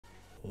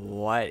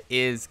What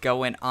is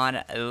going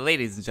on,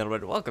 ladies and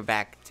gentlemen? Welcome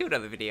back to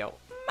another video.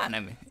 My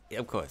name,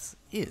 of course,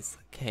 is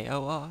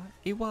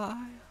Korey.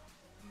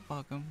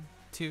 Welcome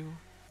to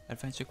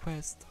Adventure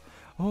Quest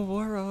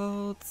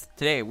Worlds.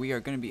 Today we are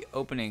going to be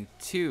opening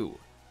 2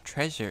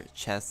 treasure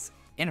chests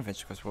in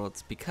Adventure Quest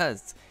Worlds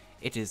because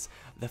it is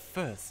the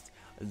first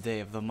day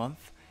of the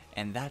month,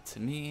 and that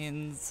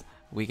means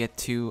we get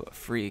 2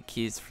 free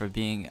keys for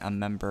being a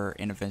member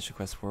in Adventure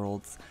Quest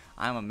Worlds.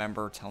 I'm a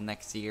member till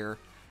next year.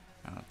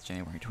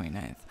 January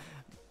 29th,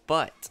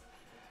 but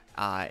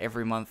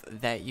every month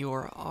that you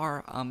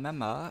are a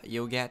member,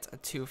 you'll get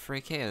 2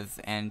 free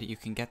keys, and you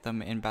can get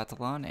them in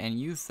Battlon and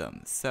use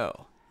them.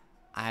 So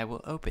I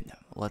will open them.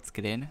 Let's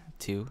get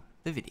into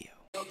the video.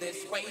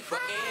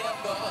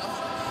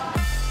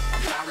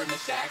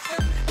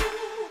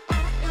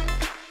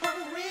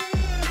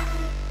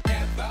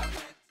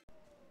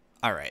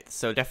 Alright,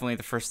 so definitely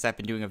the first step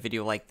in doing a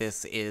video like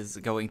this is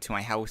going to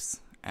my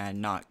house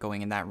and not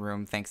going in that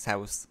room. Thanks,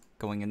 house.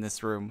 Going in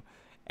this room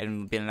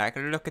and being like,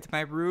 look at my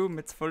room,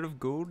 it's full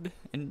of gold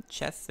and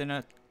chests and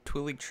a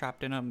twilly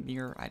trapped in a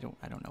mirror. I don't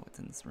know what's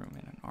in this room,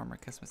 and an armor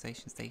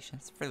customization station.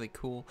 It's really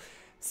cool.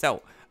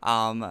 So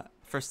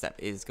first step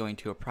is going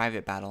to a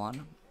private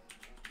Battlon.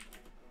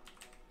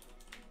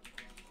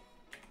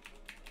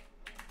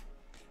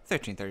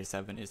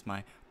 1337 is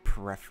my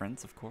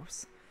preference, of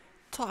course.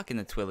 Talking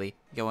to Twilly,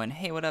 going,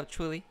 hey, what up,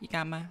 Twilly? You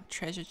got my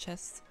treasure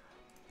chest?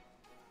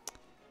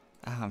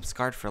 I'm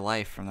scarred for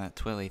life from that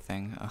Twilly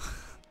thing.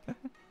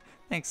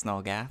 Thanks,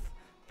 Nullgath.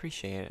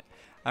 Appreciate it.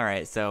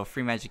 Alright, so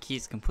free magic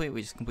keys complete.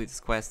 We just complete this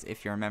quest.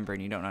 If you're a member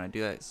and you don't know how to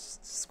do that, it's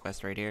this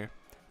quest right here.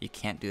 You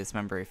can't do this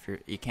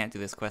you can't do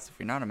this quest if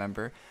you're not a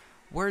member.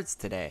 Words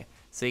today.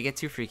 So you get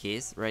 2 free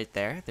keys right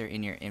there. They're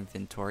in your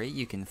inventory.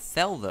 You can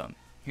sell them.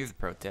 Here's a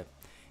pro tip.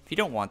 If you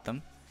don't want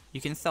them,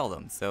 you can sell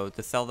them. So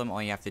to sell them,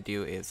 all you have to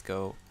do is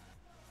go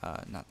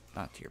not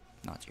to your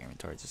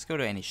inventory. Just go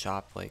to any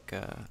shop, like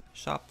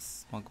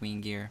shops,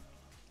 Mulgaween gear.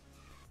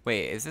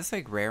 Wait, is this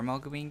like rare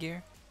Mulgaween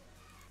gear?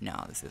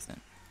 No, this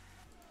isn't.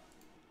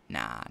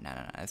 Nah,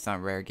 it's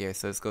not rare gear.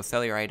 So just go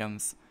sell your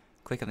items,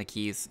 click on the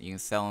keys. You can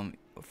sell them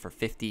for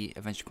 50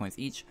 adventure coins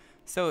each.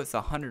 So it's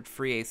 100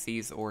 free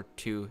ACs or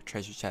 2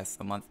 treasure chests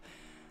a month.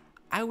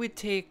 I would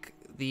take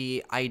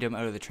the item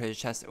out of the treasure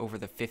chest over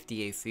the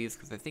 50 ACs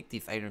because I think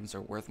these items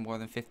are worth more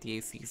than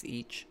 50 ACs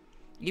each.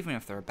 Even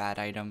if they're a bad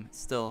item,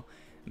 still,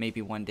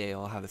 maybe one day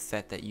I'll have a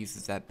set that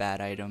uses that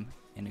bad item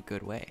in a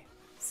good way.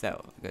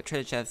 So, we go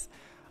treasure chest,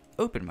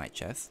 open my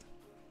chest,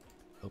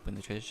 open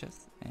the treasure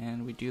chest,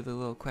 and we do the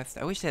little quest.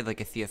 I wish I had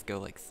like a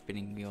CSGO like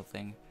spinning wheel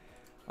thing.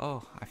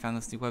 Oh, I found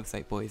this new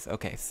website, boys.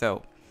 Okay,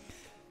 so,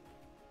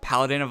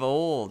 Paladin of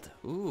Old.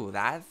 Ooh,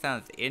 that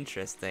sounds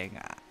interesting.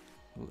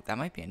 Ooh, that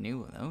might be a new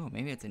one. Oh,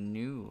 maybe it's a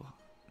new.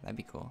 That'd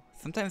be cool.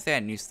 Sometimes they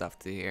add new stuff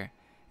to here,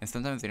 and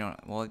sometimes they don't.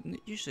 Well,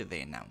 usually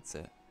they announce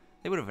it.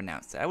 They would have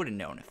announced it. I would have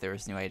known if there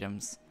was new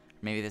items.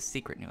 Maybe there's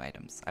secret new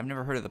items. I've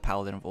never heard of the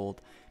Paladin of Old.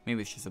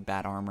 Maybe it's just a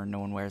bad armor. No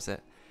one wears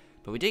it.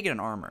 But we did get an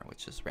armor,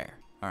 which is rare.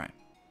 Alright.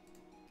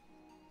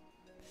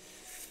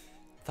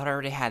 Thought I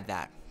already had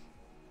that.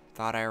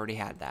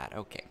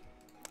 Okay.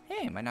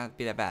 Hey, might not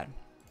be that bad.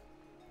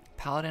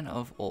 Paladin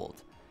of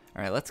Old.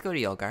 Alright, let's go to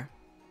Yelgar.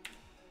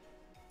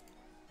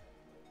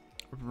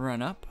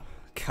 Run up.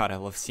 God, I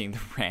love seeing the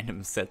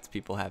random sets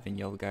people have in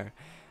Yelgar.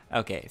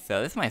 Okay,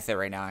 so this is my set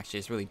right now, actually.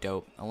 It's really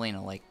dope.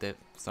 Elena liked it,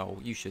 so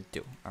you should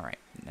too. Alright,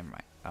 never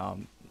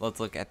mind. Let's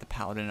look at the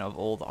Paladin of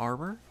Old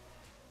armor.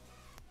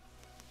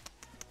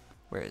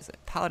 Where is it?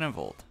 Paladin of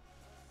Old.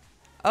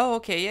 Oh,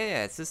 okay,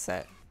 yeah, it's this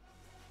set.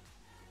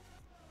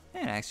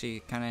 Yeah, it actually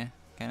kind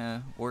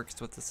of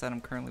works with the set I'm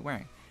currently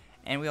wearing.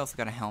 And we also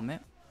got a helmet,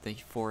 the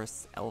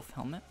Forest Elf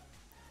helmet.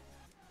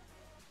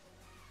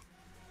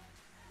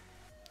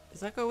 Does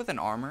that go with an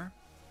armor?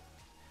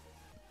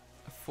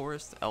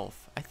 Forest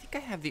Elf. I think I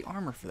have the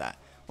armor for that.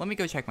 Let me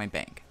go check my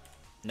bank.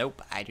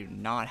 Nope, I do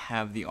not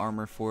have the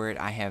armor for it.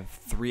 I have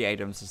 3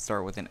 items to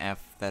start with an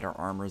F that are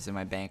armors in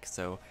my bank,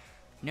 so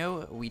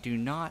no, we do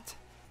not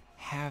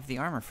have the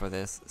armor for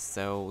this,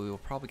 so we will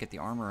probably get the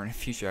armor in a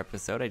future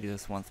episode. I do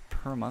this once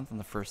per month on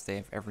the first day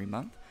of every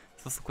month.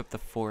 So let's equip the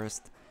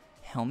Forest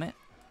helmet.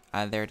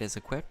 There it is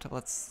equipped.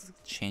 Let's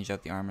change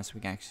out the armor so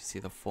we can actually see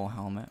the full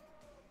helmet.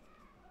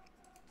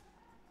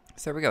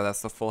 So there we go,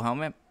 that's the full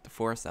helmet, the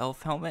Forest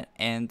Elf helmet,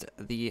 and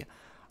the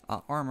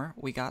armor.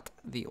 We got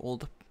the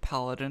old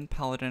Paladin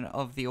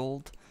of the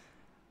Old.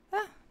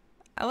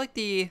 I like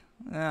the,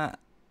 I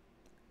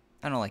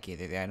don't like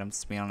either of the items,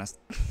 to be honest.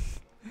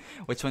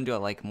 Which one do I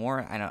like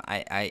more?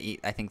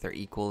 I think they're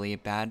equally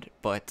bad,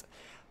 but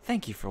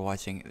thank you for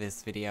watching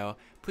this video.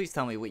 Please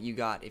tell me what you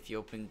got if you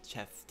opened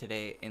chests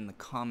today in the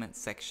comment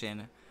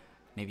section.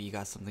 Maybe you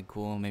got something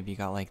cool, maybe you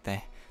got like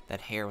that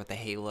hair with the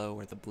halo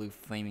or the blue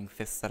flaming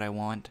fists that I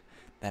want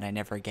that I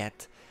never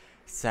get.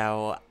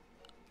 So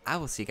I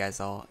will see you guys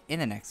all in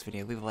the next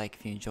video. Leave a like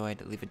if you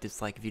enjoyed, leave a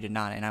dislike if you did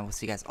not, and I will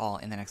see you guys all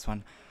in the next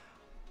one.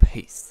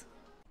 Peace.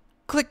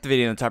 Click the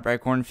video in the top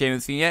right corner if you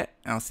haven't seen it yet,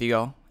 and I'll see you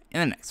all in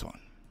the next one.